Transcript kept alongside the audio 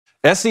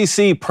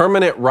SEC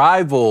permanent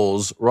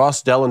rivals.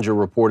 Ross Dellinger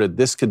reported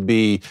this could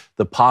be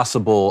the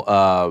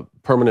possible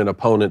permanent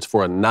opponents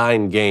for a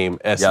 9-game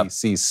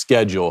SEC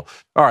schedule.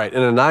 All right,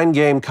 in a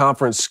 9-game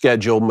conference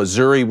schedule,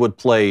 Missouri would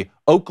play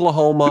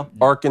Oklahoma,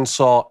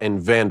 Arkansas, and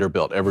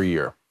Vanderbilt every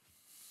year.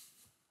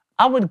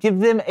 I would give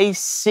them a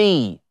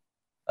C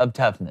of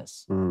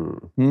toughness.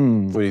 What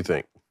do you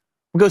think?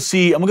 I'm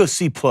gonna go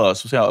C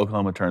plus. We'll see how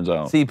Oklahoma turns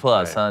out. C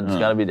plus, huh? It's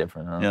got to be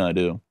different, huh? Yeah, I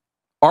do.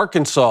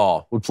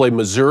 Arkansas would play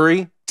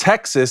Missouri,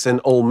 Texas, and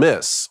Ole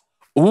Miss.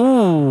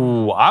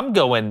 Ooh, I'm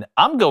going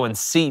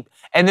C.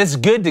 And it's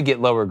good to get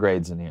lower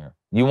grades in here.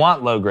 You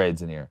want low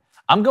grades in here.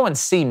 I'm going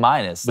C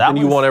minus. Then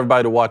you want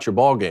everybody to watch your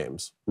ball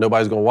games.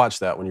 Nobody's going to watch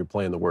that when you're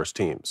playing the worst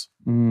teams.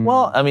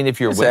 Well, I mean,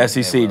 if you're it's the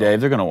SEC, Dave,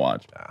 they're going to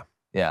watch.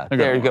 Yeah,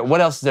 there you go. What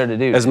else is there to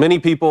do? As many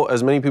people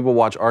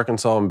watch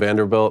Arkansas and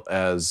Vanderbilt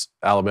as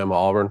Alabama,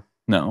 Auburn.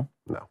 No.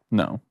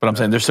 But I'm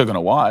saying they're still going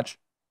to watch.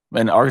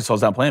 And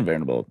Arkansas's not playing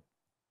Vanderbilt.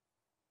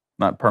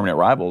 Not permanent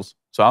rivals.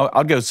 So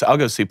I'll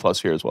go C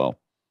plus here as well.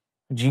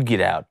 Did you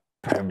get out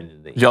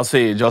permanently? Did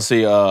y'all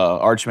see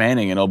Arch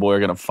Manning and old boy are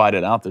going to fight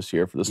it out this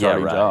year for the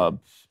starting job?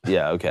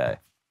 Yeah, okay.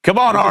 Come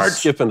on, Arch.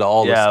 Skipping to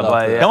all the stuff.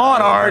 Come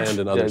on, Arch. And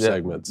in other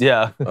segments.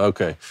 Yeah.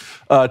 Okay.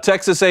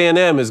 Texas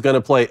A&M is going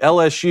to play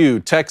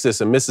LSU, Texas,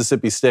 and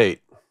Mississippi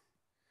State.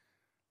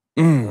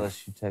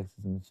 LSU, Texas,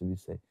 and Mississippi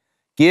State.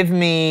 Give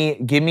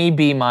me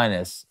B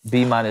minus.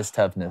 B minus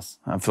toughness.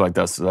 I feel like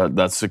that's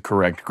the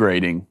correct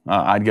grading.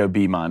 I'd go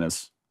B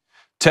minus.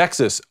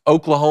 Texas,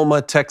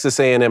 Oklahoma, Texas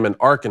A&M, and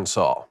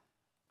Arkansas.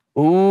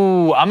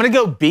 Ooh, I'm going to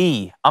go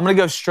B. I'm going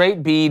to go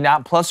straight B,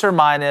 not plus or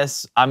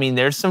minus. I mean,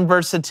 there's some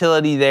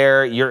versatility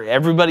there.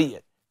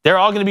 They're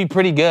all going to be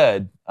pretty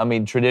good. I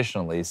mean,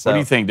 traditionally. So. What do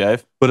you think,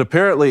 Dave? But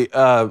apparently,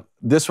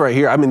 this right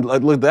here, I mean,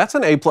 look, that's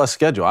an A-plus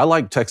schedule. I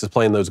like Texas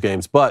playing those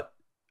games, but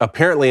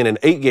apparently in an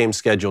 8-game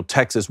schedule,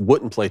 Texas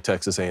wouldn't play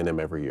Texas A&M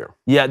every year.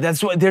 Yeah,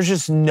 there's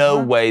just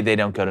no way they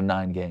don't go to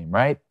 9-game,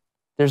 right?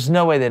 There's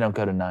no way they don't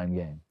go to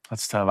 9-game.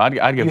 That's tough. I'd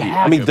go B.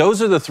 I mean,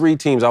 those are the 3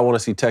 teams I want to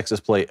see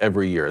Texas play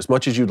every year. As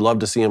much as you'd love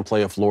to see them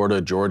play a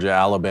Florida, Georgia,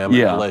 Alabama,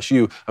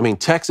 LSU, I mean,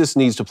 Texas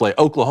needs to play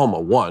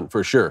Oklahoma, 1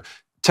 for sure.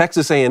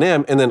 Texas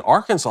A&M, and then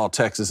Arkansas,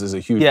 Texas is a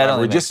huge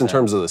rivalry just in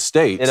terms of the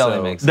state. It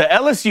only makes sense.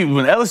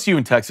 When LSU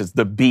and Texas,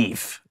 the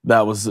beef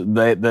that was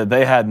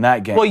they had in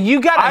that game. Well,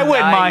 I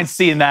wouldn't mind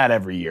seeing that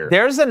every year.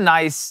 There's a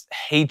nice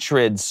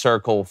hatred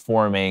circle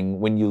forming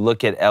when you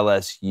look at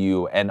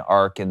LSU and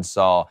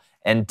Arkansas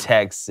and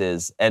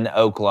Texas and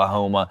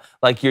Oklahoma.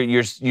 Like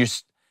there's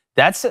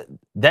not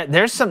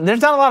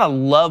a lot of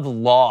love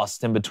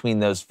lost in between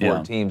those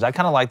 4 teams. I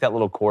kind of like that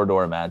little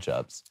corridor of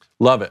matchups.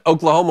 Love it.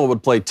 Oklahoma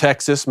would play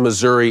Texas,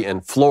 Missouri,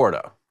 and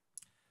Florida.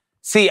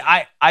 See,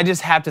 I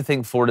just have to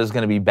think Florida's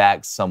going to be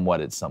back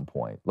somewhat at some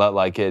point. I'm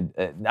not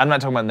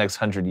talking about the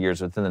next 100 years,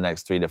 within the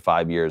next 3 to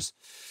 5 years.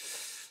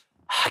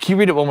 Can you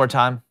read it one more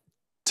time?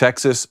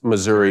 Texas,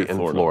 Missouri, and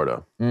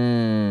Florida.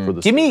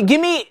 Give me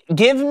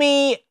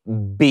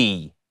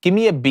B. Give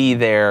me a B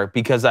there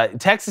because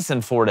Texas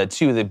and Florida,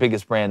 2 of the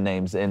biggest brand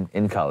names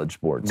in college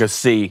sports. Go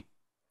C.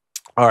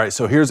 All right,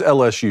 so here's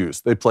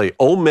LSU's. They play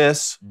Ole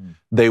Miss.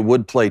 They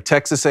would play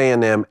Texas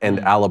A&M and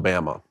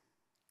Alabama.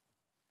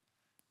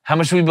 How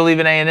much do we believe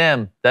in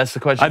A&M? That's the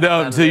question. I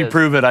don't. Until you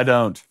prove it, I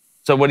don't.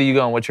 So what are you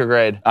going? What's your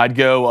grade? I'd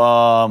go.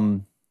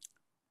 I'm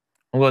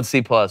going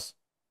C plus.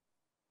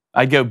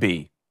 I'd go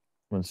B.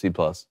 I'm going C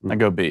plus. I'd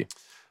go B.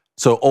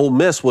 So Ole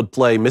Miss would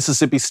play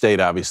Mississippi State,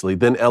 obviously,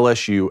 then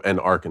LSU and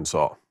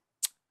Arkansas.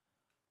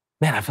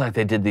 Man, I feel like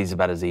they did these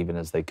about as even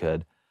as they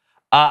could.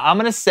 I'm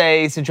going to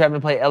say, since you're having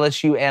to play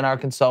LSU and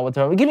Arkansas with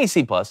them, give me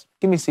C plus.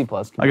 Give me C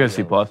plus. I go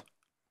C plus.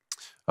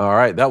 All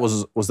right,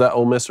 was that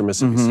Ole Miss or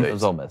Mississippi State? It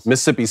was Ole Miss.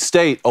 Mississippi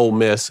State, Ole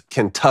Miss,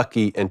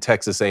 Kentucky, and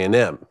Texas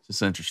A&M.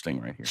 It's interesting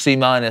right here. C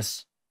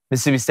minus.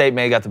 Mississippi State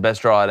may have got the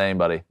best draw out of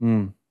anybody.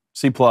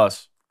 C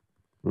plus.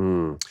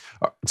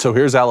 So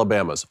here's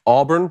Alabama's.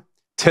 Auburn,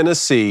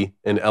 Tennessee,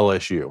 and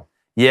LSU.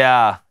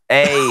 Yeah,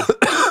 A.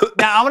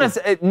 Now,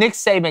 Nick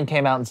Saban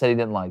came out and said he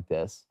didn't like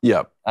this.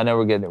 Yep. I know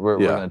we're going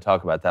to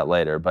talk about that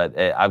later, but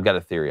I've got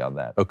a theory on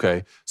that.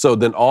 Okay. So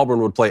then Auburn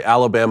would play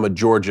Alabama,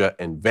 Georgia,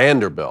 and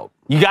Vanderbilt.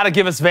 You got to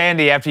give us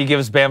Vandy after you give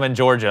us Bama and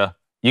Georgia.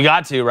 You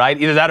got to, right?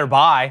 Either that or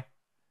bye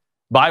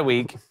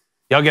week.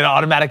 Y'all get an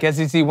automatic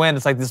SEC win.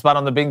 It's like the spot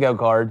on the bingo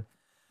card.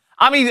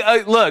 I mean,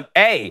 look,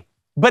 A.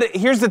 But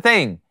here's the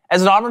thing.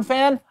 As an Auburn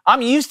fan,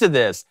 I'm used to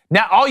this.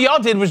 Now, all y'all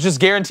did was just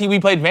guarantee we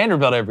played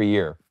Vanderbilt every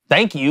year.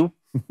 Thank you.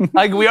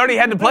 Like, we already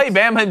had to play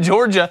Bama and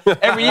Georgia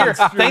every year.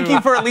 Thank you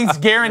for at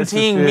least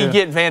guaranteeing me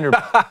get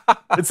Vanderbilt.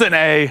 It's an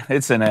A.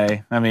 It's an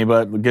A. I mean,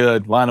 but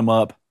good. Line them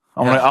up.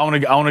 I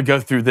want to go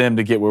through them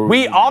to get where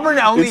Auburn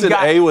only it's an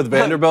A with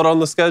Vanderbilt on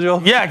the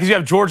schedule? Yeah, because you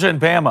have Georgia and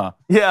Bama.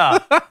 Yeah.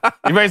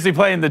 You're basically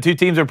playing the 2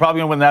 teams that are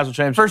probably going to win the national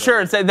championship. For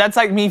sure. That's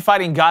like me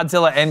fighting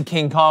Godzilla and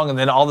King Kong, and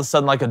then all of a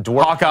sudden, like a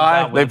dwarf.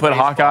 Hawkeye. They put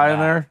Hawkeye in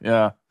there?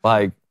 Yeah.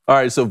 Like. All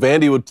right, so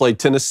Vandy would play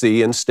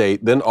Tennessee and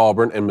State, then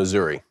Auburn and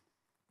Missouri.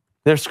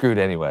 They're screwed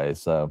anyway,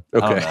 so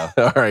okay. I don't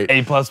know. All right.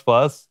 A++?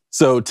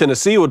 So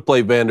Tennessee would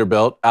play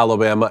Vanderbilt,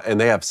 Alabama, and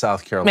they have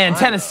South Carolina. Man,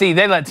 Tennessee,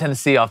 they let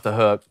Tennessee off the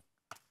hook.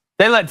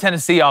 They let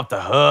Tennessee off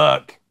the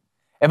hook.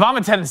 If I'm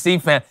a Tennessee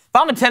fan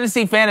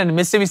and a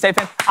Mississippi State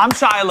fan, I'm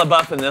Shia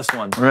LaBeouf in this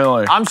one.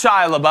 Really? I'm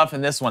Shia LaBeouf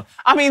in this one.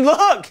 I mean,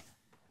 look,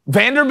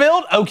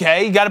 Vanderbilt,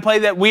 okay, you got to play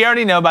that. We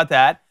already know about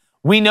that.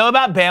 We know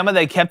about Bama.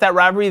 They kept that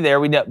rivalry there.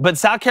 We know, but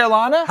South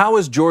Carolina? How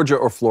is Georgia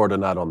or Florida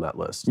not on that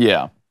list?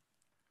 Yeah.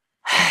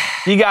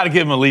 You got to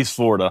give them at least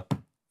Florida.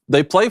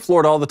 They play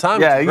Florida all the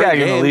time. Yeah, you got to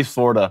give them at least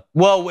Florida.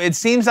 Well, it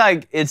seems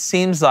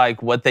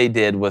like what they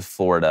did with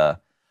Florida,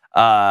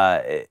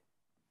 it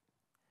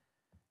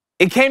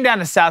came down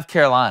to South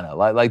Carolina.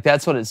 Like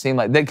that's what it seemed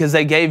like, because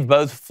they gave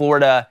both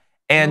Florida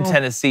and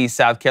Tennessee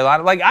South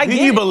Carolina. Like, who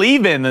do you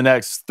believe in the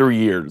next 3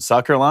 years?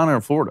 South Carolina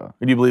or Florida?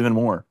 Who do you believe in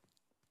more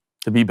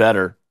to be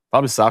better?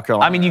 Probably South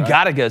Carolina. I mean, you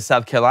got to go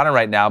South Carolina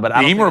right now, but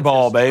I don't think it's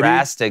ball, as baby.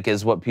 drastic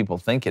as what people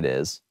think it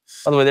is.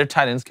 By the way, their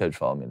tight ends coach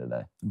followed me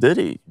today. Did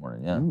he?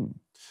 Morning,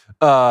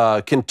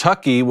 yeah.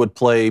 Kentucky would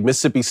play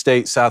Mississippi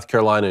State, South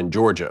Carolina, and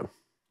Georgia.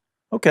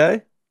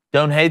 Okay.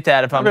 Don't hate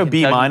that if I'm a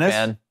Kentucky B-.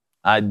 fan.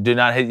 I do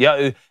not hate.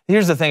 Yeah,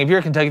 here's the thing: if you're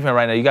a Kentucky fan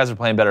right now, you guys are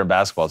playing better in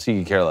basketball, so you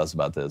can care less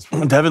about this.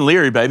 Devin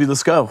Leary, baby,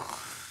 let's go.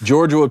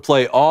 Georgia would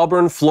play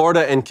Auburn,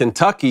 Florida, and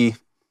Kentucky.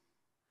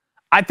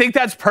 I think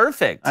that's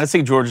perfect. I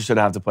think Georgia should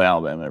have to play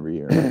Alabama every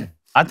year.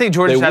 I think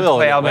Georgia should have to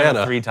play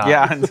Alabama Atlanta 3 times.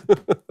 Yeah.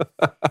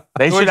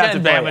 They should have to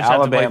play Bama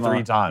Alabama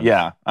 3 times.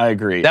 Yeah, I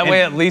agree. That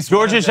way, at least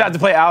Georgia should have to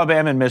play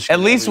Alabama and Michigan.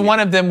 At least one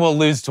of them will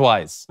lose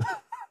twice.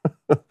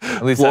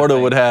 At least Florida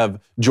would have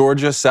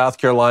Georgia, South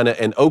Carolina,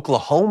 and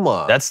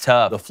Oklahoma. That's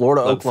tough. The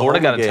Florida-Oklahoma Florida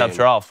got a game. tough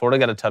draw. Florida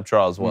got a tough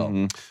draw as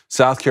well.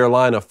 South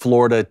Carolina,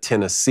 Florida,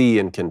 Tennessee,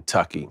 and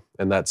Kentucky.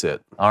 And that's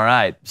it. All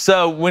right.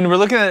 So when we're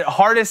looking at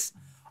hardest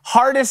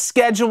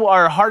schedule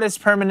or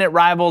hardest permanent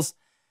rivals,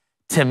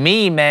 to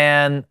me,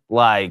 man,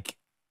 like,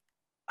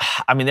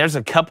 I mean, there's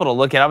a couple to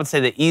look at. I would say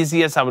the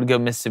easiest, I would go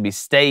Mississippi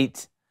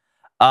State.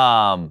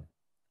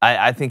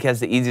 I think has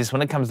the easiest.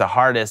 When it comes to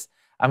hardest,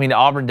 I mean,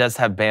 Auburn does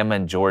have Bama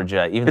and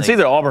Georgia. It's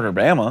either Auburn or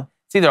Bama.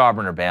 It's either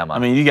Auburn or Bama. I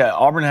mean, you got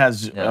Auburn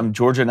has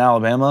Georgia and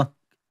Alabama.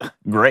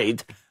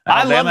 Great.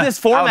 I love this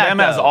format.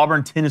 Alabama has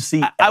Auburn,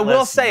 Tennessee. I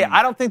will say,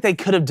 I don't think they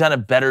could have done a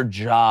better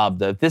job,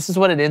 though. If this is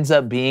what it ends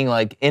up being,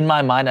 like, in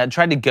my mind, I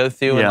tried to go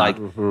through and, like,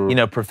 you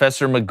know,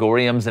 Professor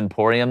Megorium's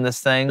Emporium, this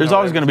thing. There's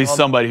always going to be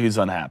somebody who's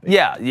unhappy.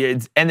 Yeah,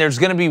 and there's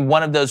going to be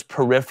one of those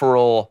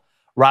peripheral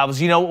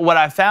rivals. You know, what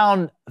I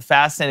found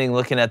fascinating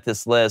looking at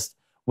this list,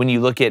 when you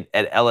look at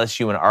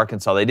LSU and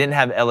Arkansas, they didn't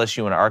have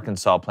LSU and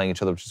Arkansas playing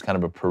each other, which is kind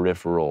of a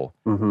peripheral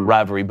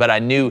rivalry. But I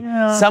knew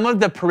some of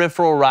the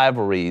peripheral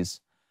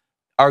rivalries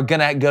are going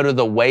to go to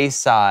the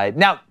wayside.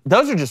 Now,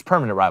 those are just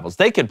permanent rivals.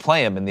 They could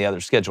play them in the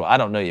other schedule. I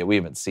don't know yet. We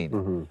haven't seen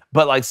it.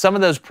 But, like, some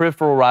of those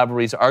peripheral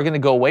rivalries are going to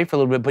go away for a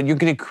little bit, but you're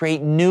going to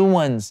create new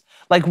ones.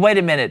 Like, wait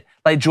a minute.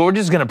 Like,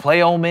 Georgia's going to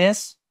play Ole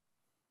Miss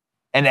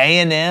and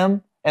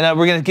A&M, and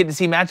we're going to get to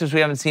see matchups we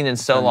haven't seen in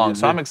so long.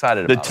 So I'm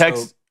excited about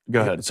it.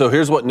 Go ahead. So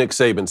here's what Nick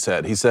Saban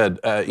said. He said,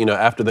 you know,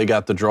 after they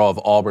got the draw of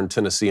Auburn,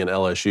 Tennessee, and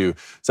LSU,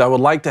 so I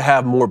would like to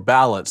have more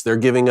balance. They're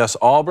giving us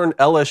Auburn,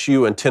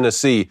 LSU, and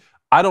Tennessee.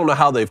 I don't know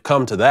how they've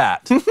come to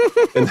that.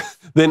 And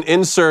then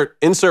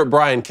insert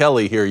Brian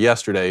Kelly here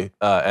yesterday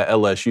at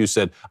LSU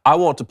said, I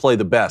want to play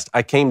the best.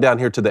 I came down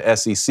here to the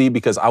SEC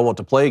because I want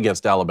to play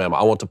against Alabama.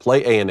 I want to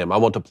play A&M. I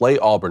want to play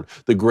Auburn,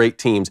 the great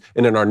teams.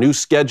 And in our new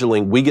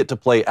scheduling, we get to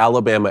play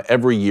Alabama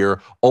every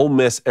year, Ole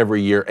Miss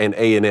every year, and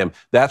A&M.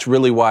 That's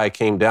really why I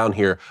came down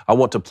here. I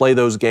want to play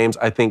those games.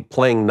 I think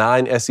playing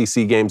 9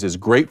 SEC games is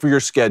great for your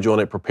schedule,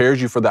 and it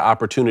prepares you for the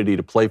opportunity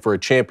to play for a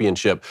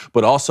championship,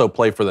 but also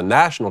play for the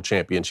national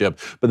championship.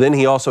 But then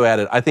he also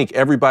added, I think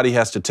everybody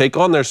has to take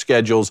on their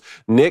schedules.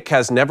 Nick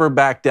has never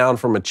backed down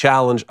from a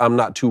challenge. I'm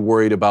not too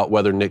worried about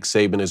whether Nick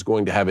Saban is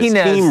going to have his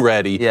team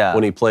ready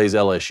when he plays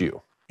LSU.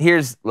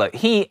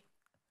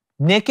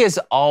 Nick is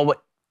always,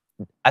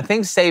 I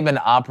think Saban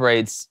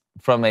operates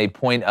from a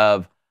point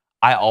of,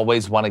 I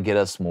always want to get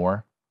us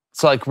more.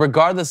 So, like,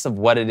 regardless of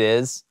what it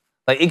is,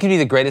 like, it could be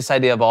the greatest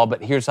idea of all,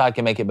 but here's how I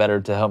can make it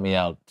better to help me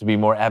out, to be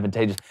more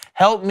advantageous.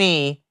 Help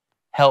me,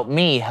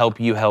 help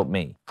you, help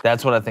me.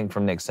 That's what I think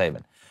from Nick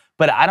Saban.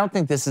 But I don't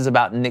think this is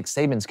about Nick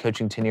Saban's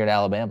coaching tenure at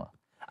Alabama.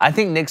 I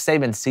think Nick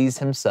Saban sees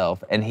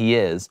himself, and he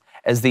is,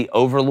 as the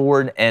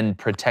overlord and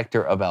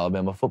protector of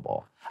Alabama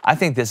football. I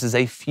think this is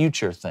a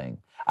future thing.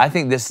 I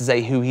think this is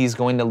who he's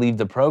going to leave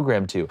the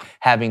program to,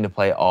 having to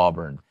play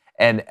Auburn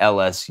and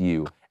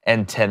LSU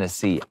and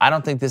Tennessee. I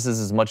don't think this is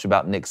as much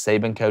about Nick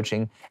Saban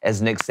coaching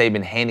as Nick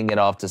Saban handing it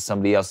off to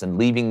somebody else and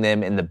leaving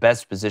them in the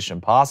best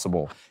position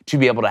possible to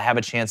be able to have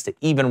a chance to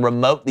even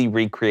remotely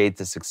recreate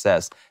the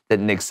success that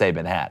Nick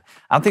Saban had.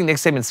 I don't think Nick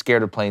Saban's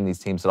scared of playing these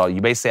teams at all.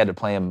 You basically had to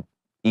play them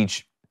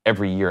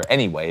every year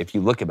anyway, if you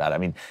look about it. I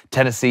mean,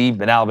 Tennessee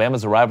and Alabama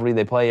is a rivalry.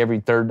 They play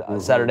every third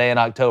Saturday in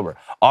October.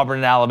 Auburn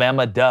and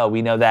Alabama, duh,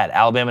 we know that.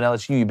 Alabama and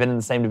LSU, you've been in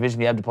the same division.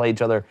 You have to play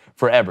each other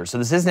forever. So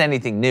this isn't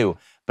anything new.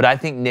 But I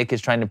think Nick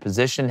is trying to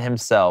position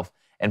himself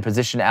and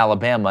position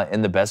Alabama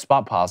in the best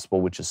spot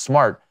possible, which is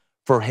smart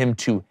for him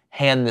to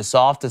hand this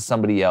off to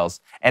somebody else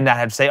and not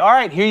have to say, all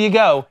right, here you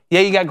go. Yeah,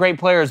 you got great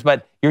players,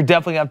 but you're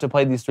definitely going to have to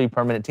play these 3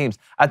 permanent teams.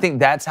 I think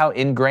that's how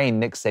ingrained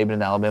Nick Saban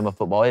in Alabama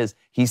football is.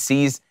 He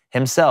sees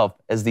himself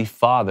as the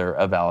father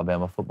of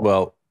Alabama football.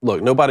 Well,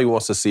 look, nobody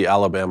wants to see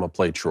Alabama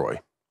play Troy.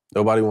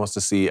 Nobody wants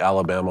to see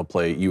Alabama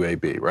play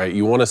UAB, right?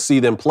 You want to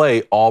see them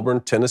play Auburn,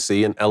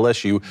 Tennessee, and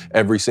LSU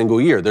every single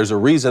year. There's a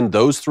reason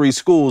those 3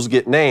 schools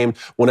get named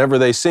whenever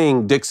they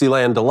sing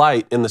Dixieland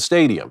Delight in the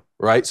stadium,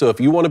 right? So if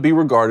you want to be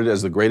regarded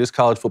as the greatest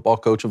college football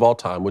coach of all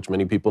time, which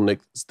many people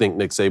think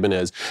Nick Saban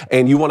is,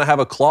 and you want to have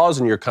a clause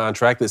in your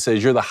contract that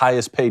says you're the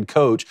highest paid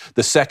coach,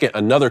 the second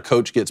another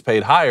coach gets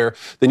paid higher,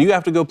 then you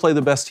have to go play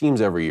the best teams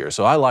every year.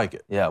 So I like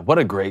it. Yeah, what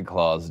a great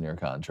clause in your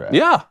contract.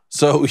 Yeah,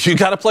 so you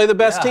got to play the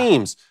best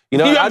teams. You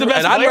know, I'd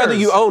rather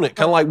you own it,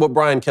 kind of like what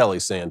Brian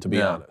Kelly's saying, to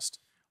be honest.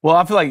 Well,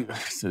 I feel like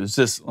it's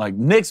just like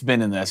Nick's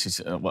been in the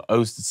SEC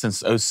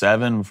since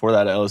 07, before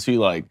that at LSU.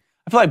 Like,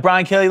 I feel like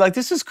Brian Kelly, like,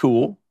 this is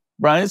cool.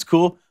 Brian, it's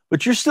cool,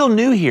 but you're still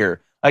new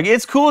here. Like,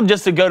 it's cool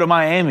just to go to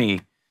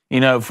Miami, you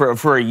know,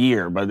 for a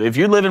year. But if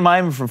you live in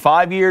Miami for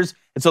 5 years,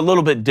 it's a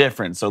little bit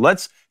different. So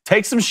let's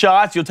take some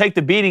shots. You'll take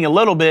the beating a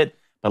little bit,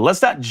 but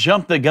let's not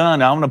jump the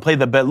gun. I'm going to play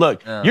the best.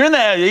 Look, you're in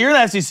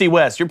the SEC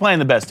West. You're playing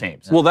the best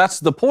teams. Well, that's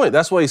the point.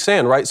 That's what he's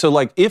saying, right? So,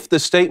 like, if the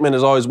statement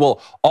is always,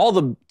 well, all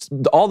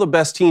the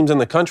best teams in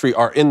the country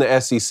are in the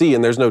SEC,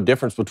 and there's no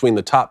difference between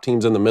the top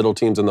teams and the middle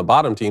teams and the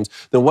bottom teams,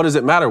 then what does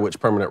it matter which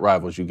permanent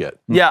rivals you get?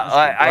 Yeah,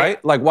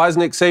 right? Like, why is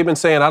Nick Saban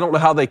saying, I don't know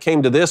how they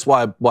came to this,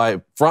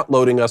 why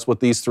front-loading us with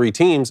these 3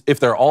 teams if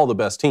they're all the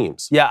best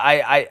teams? Yeah,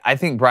 I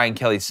think Brian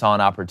Kelly saw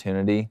an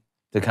opportunity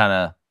to kind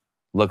of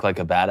look like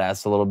a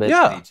badass a little bit.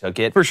 Yeah, and he took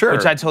it, for sure.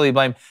 which I totally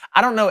blame.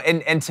 I don't know,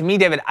 and to me,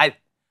 David, I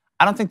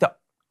don't think the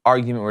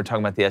argument we're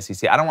talking about the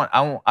SEC. I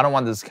don't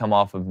want this to come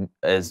off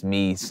as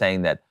me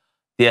saying that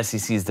the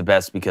SEC is the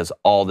best because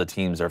all the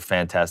teams are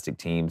fantastic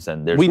teams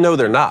and we know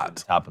they're not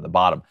top and the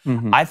bottom.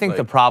 I think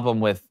the problem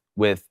with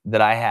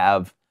that I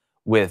have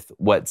with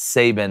what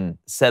Saban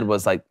said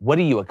was like, what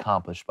do you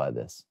accomplish by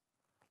this?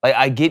 Like,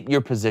 I get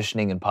your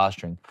positioning and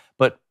posturing,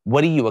 but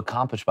what do you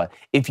accomplish by it?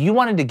 If you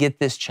wanted to get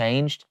this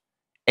changed,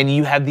 and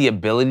you have the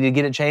ability to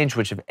get it changed,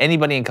 which if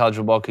anybody in college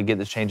football could get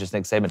this changed, it's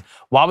Nick Saban,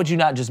 why would you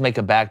not just make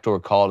a backdoor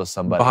call to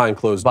somebody? Behind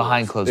closed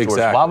doors.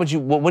 Exactly. Why would you,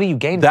 what do you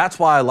gain? That's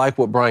why I like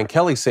what Brian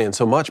Kelly's saying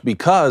so much,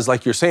 because,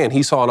 like you're saying,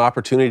 he saw an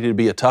opportunity to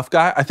be a tough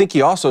guy. I think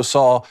he also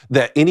saw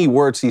that any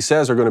words he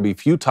says are going to be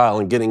futile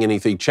in getting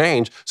anything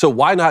changed. So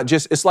why not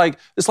just, it's like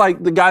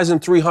the guys in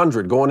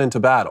 300 going into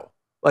battle.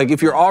 Like,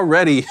 if you're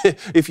already going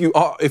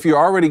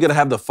to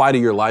have the fight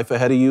of your life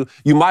ahead of you,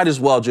 you might as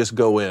well just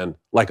go in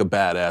like a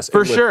badass.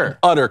 For sure.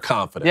 Utter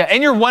confidence. Yeah,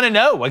 and you're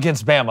 1-0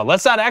 against Bama.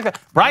 Let's not act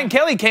like Brian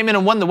Kelly came in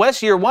and won the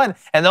West year 1,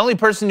 and the only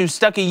person who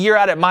stuck a year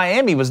out at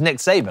Miami was Nick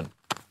Saban.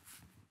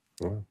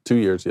 2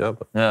 years, yeah.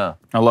 Yeah.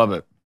 I love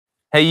it.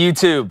 Hey,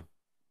 YouTube.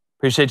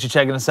 Appreciate you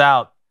checking us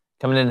out.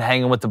 Coming in and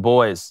hanging with the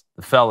boys,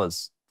 the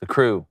fellas, the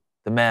crew,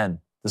 the men,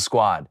 the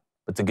squad,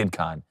 but the good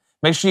kind.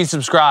 Make sure you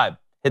subscribe.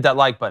 Hit that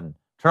like button.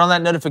 Turn on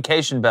that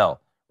notification bell.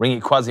 Ring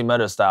it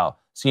Quasimodo style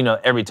so you know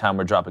every time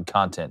we're dropping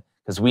content,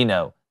 because we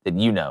know that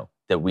you know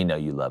that we know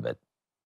you love it.